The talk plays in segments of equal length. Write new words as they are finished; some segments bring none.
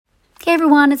Hey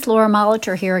everyone, it's Laura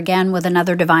Molitor here again with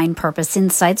another Divine Purpose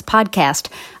Insights podcast.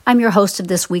 I'm your host of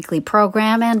this weekly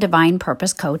program and Divine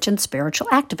Purpose coach and spiritual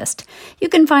activist. You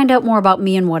can find out more about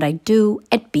me and what I do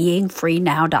at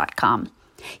beingfreenow.com.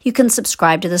 You can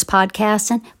subscribe to this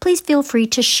podcast and please feel free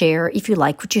to share if you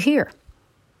like what you hear.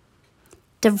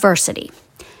 Diversity.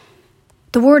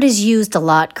 The word is used a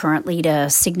lot currently to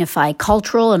signify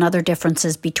cultural and other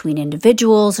differences between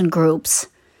individuals and groups.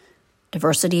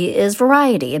 Diversity is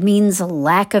variety. It means a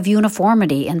lack of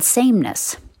uniformity and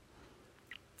sameness.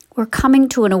 We're coming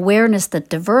to an awareness that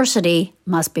diversity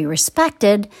must be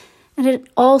respected, and it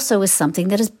also is something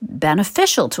that is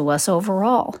beneficial to us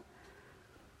overall.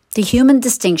 The human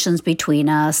distinctions between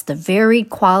us, the varied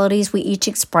qualities we each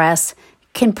express,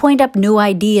 can point up new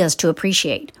ideas to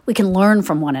appreciate. We can learn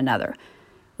from one another.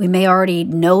 We may already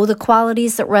know the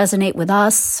qualities that resonate with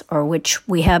us or which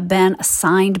we have been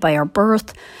assigned by our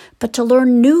birth, but to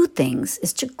learn new things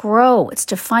is to grow. It's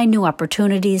to find new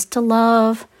opportunities to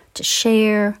love, to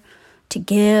share, to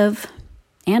give,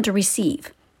 and to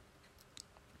receive.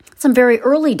 Some very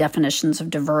early definitions of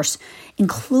diverse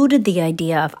included the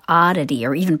idea of oddity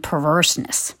or even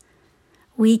perverseness.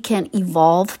 We can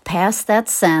evolve past that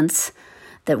sense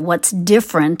that what's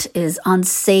different is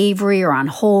unsavory or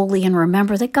unholy, and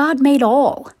remember that God made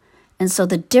all. And so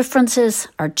the differences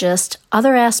are just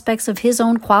other aspects of His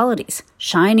own qualities,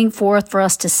 shining forth for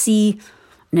us to see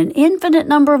in an infinite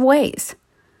number of ways.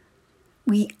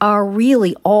 We are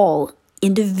really all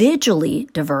individually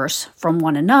diverse from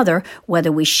one another,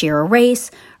 whether we share a race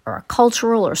or a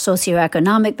cultural or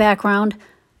socioeconomic background.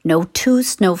 No two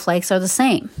snowflakes are the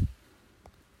same.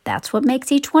 That's what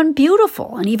makes each one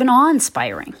beautiful and even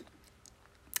awe-inspiring.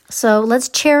 So let's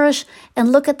cherish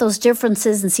and look at those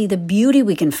differences and see the beauty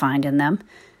we can find in them.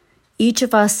 Each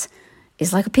of us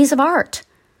is like a piece of art.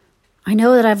 I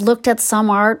know that I've looked at some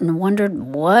art and wondered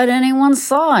what anyone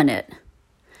saw in it.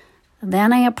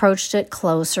 Then I approached it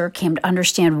closer, came to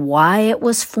understand why it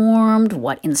was formed,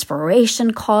 what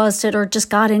inspiration caused it, or just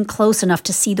got in close enough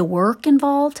to see the work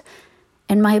involved,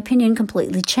 and my opinion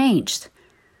completely changed.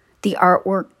 The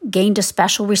artwork gained a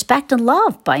special respect and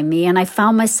love by me, and I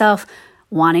found myself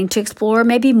wanting to explore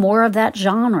maybe more of that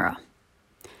genre.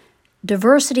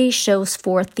 Diversity shows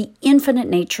forth the infinite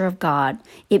nature of God.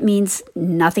 It means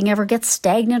nothing ever gets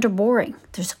stagnant or boring.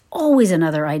 There's always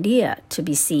another idea to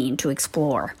be seen, to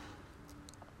explore.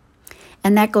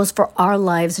 And that goes for our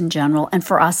lives in general and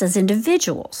for us as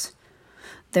individuals.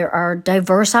 There are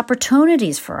diverse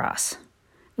opportunities for us.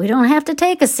 We don't have to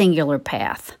take a singular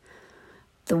path,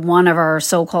 the one of our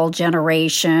so-called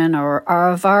generation or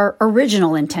of our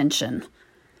original intention.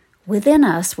 Within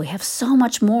us, we have so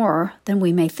much more than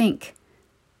we may think.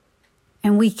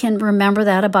 And we can remember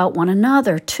that about one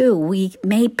another, too. We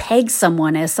may peg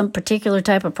someone as some particular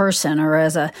type of person or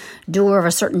as a doer of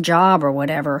a certain job or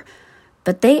whatever,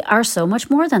 but they are so much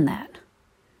more than that.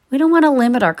 We don't want to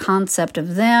limit our concept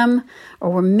of them, or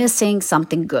we're missing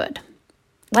something good.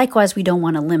 Likewise, we don't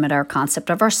want to limit our concept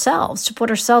of ourselves, to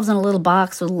put ourselves in a little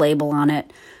box with a label on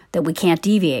it that we can't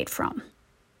deviate from.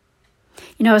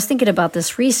 You know, I was thinking about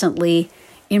this recently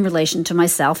in relation to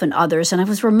myself and others, and I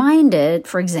was reminded,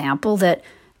 for example, that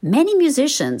many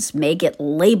musicians may get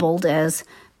labeled as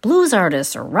blues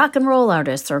artists or rock and roll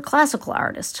artists or classical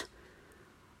artists.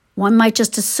 One might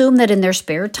just assume that in their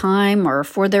spare time or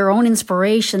for their own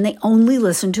inspiration, they only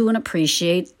listen to and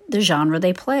appreciate the genre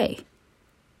they play.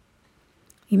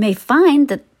 You may find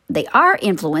that they are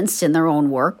influenced in their own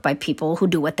work by people who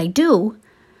do what they do,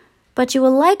 but you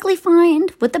will likely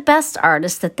find with the best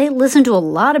artists that they listen to a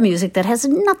lot of music that has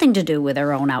nothing to do with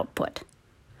their own output.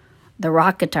 The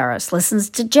rock guitarist listens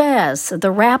to jazz,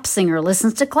 the rap singer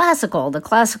listens to classical, the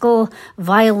classical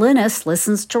violinist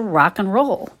listens to rock and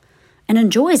roll and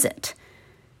enjoys it.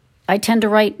 I tend to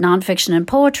write nonfiction and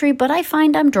poetry, but I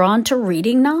find I'm drawn to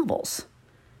reading novels.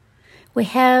 We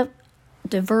have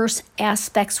diverse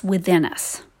aspects within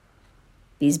us.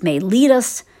 These may lead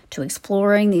us to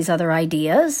exploring these other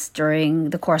ideas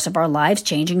during the course of our lives,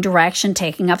 changing direction,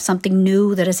 taking up something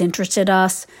new that has interested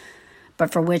us,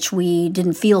 but for which we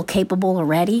didn't feel capable or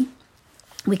ready.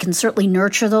 We can certainly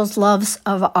nurture those loves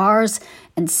of ours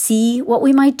and see what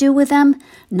we might do with them,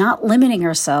 not limiting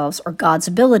ourselves or God's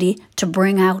ability to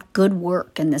bring out good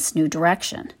work in this new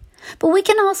direction. But we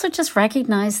can also just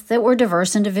recognize that we're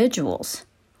diverse individuals.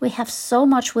 We have so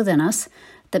much within us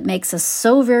that makes us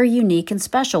so very unique and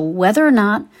special. Whether or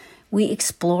not we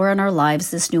explore in our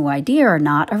lives this new idea or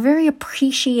not, our very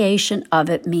appreciation of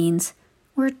it means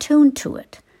we're attuned to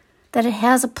it, that it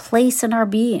has a place in our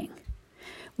being.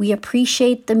 We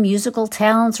appreciate the musical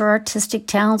talents or artistic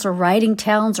talents or writing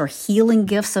talents or healing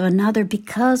gifts of another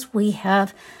because we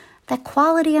have that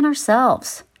quality in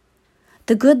ourselves.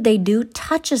 The good they do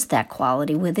touches that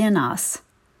quality within us,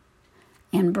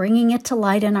 and bringing it to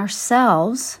light in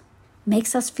ourselves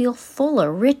makes us feel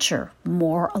fuller, richer,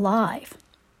 more alive.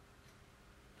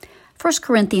 1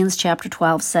 Corinthians chapter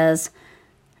 12 says,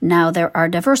 "Now there are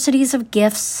diversities of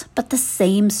gifts, but the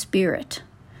same Spirit.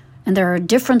 And there are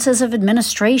differences of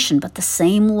administration, but the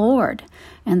same Lord.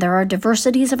 And there are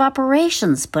diversities of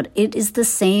operations, but it is the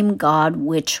same God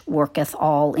which worketh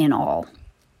all in all."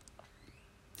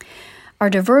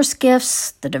 Our diverse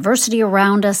gifts, the diversity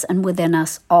around us and within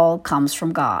us, all comes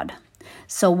from God.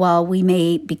 So while we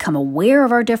may become aware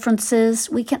of our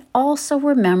differences, we can also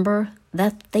remember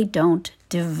that they don't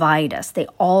divide us. They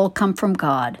all come from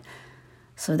God.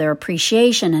 So their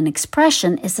appreciation and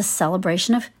expression is a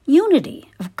celebration of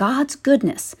unity, of God's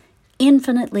goodness,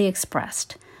 infinitely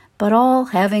expressed, but all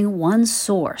having one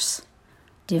source,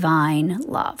 divine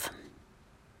love.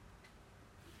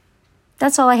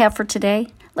 That's all I have for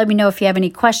today. Let me know if you have any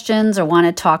questions or want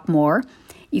to talk more.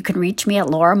 You can reach me at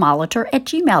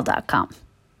lauramolitor@gmail.com.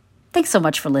 Thanks so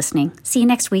much for listening. See you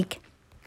next week.